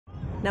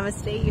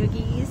Namaste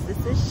yogis,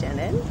 this is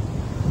Shannon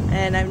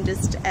and I'm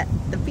just at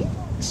the beach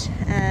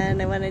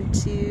and I wanted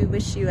to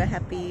wish you a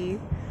happy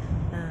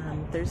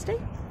Thursday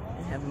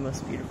and have a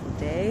most beautiful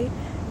day.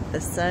 The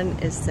sun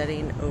is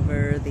setting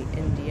over the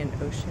Indian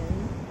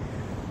Ocean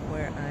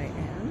where I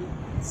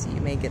am, so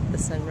you may get the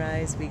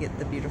sunrise, we get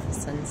the beautiful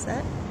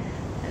sunset,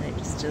 and I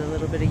just did a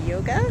little bit of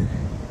yoga.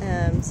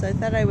 So I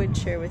thought I would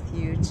share with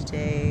you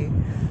today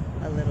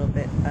a little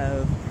bit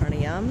of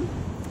pranayama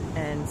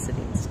and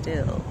sitting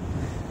still.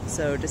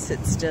 So to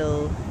sit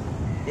still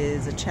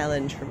is a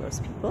challenge for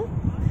most people.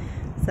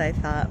 So I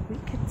thought we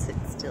could sit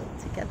still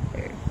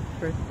together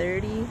for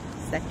 30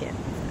 seconds.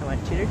 I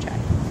want you to try.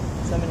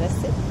 So I'm gonna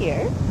sit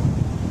here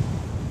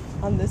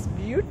on this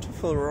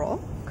beautiful rock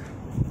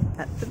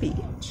at the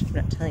beach. I'm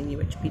not telling you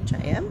which beach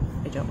I am.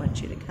 I don't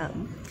want you to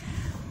come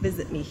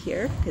visit me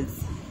here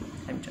because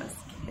I'm just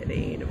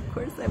kidding. Of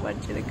course I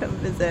want you to come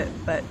visit,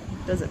 but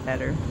it doesn't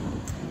matter.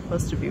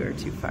 Most of you are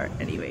too far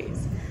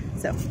anyways.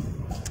 So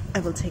I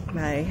will take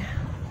my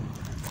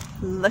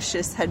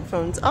luscious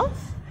headphones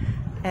off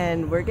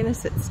and we're gonna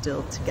sit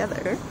still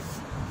together.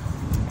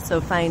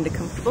 So find a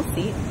comfortable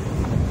seat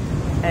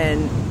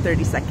and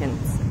 30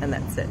 seconds and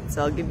that's it.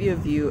 So I'll give you a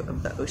view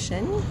of the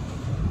ocean.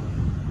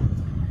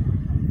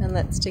 And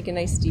let's take a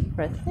nice deep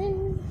breath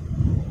in.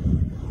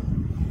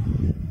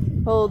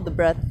 Hold the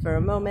breath for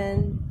a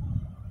moment.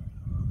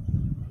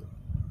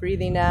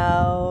 Breathing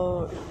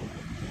out.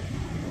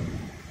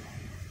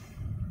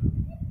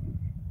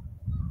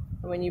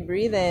 When you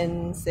breathe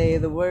in, say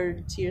the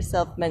word to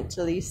yourself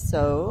mentally,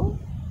 so.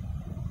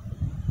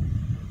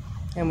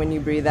 And when you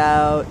breathe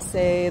out,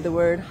 say the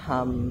word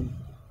hum.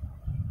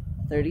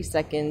 30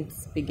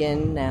 seconds,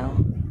 begin now.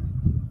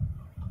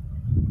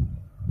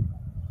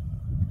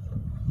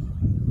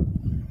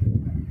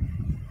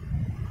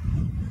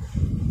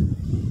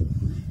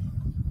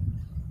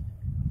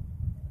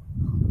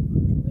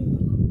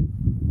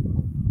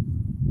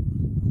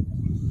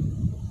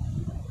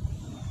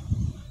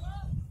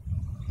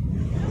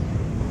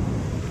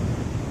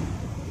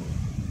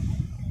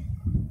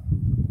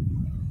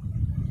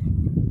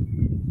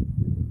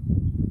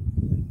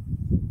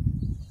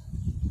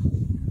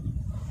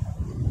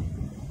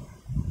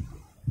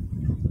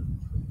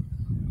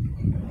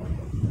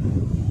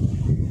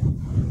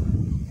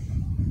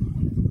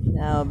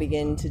 Now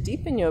begin to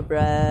deepen your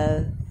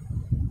breath.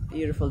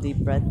 Beautiful deep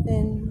breath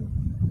in.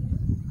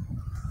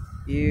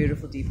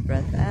 Beautiful deep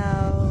breath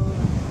out.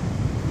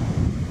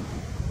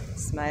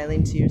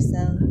 Smiling to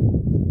yourself.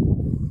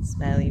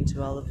 Smiling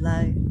to all of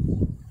life.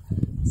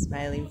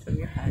 Smiling from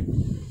your heart.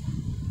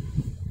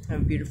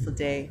 Have a beautiful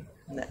day.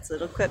 And that's a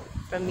little quip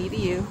from me to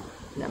you.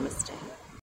 Namaste.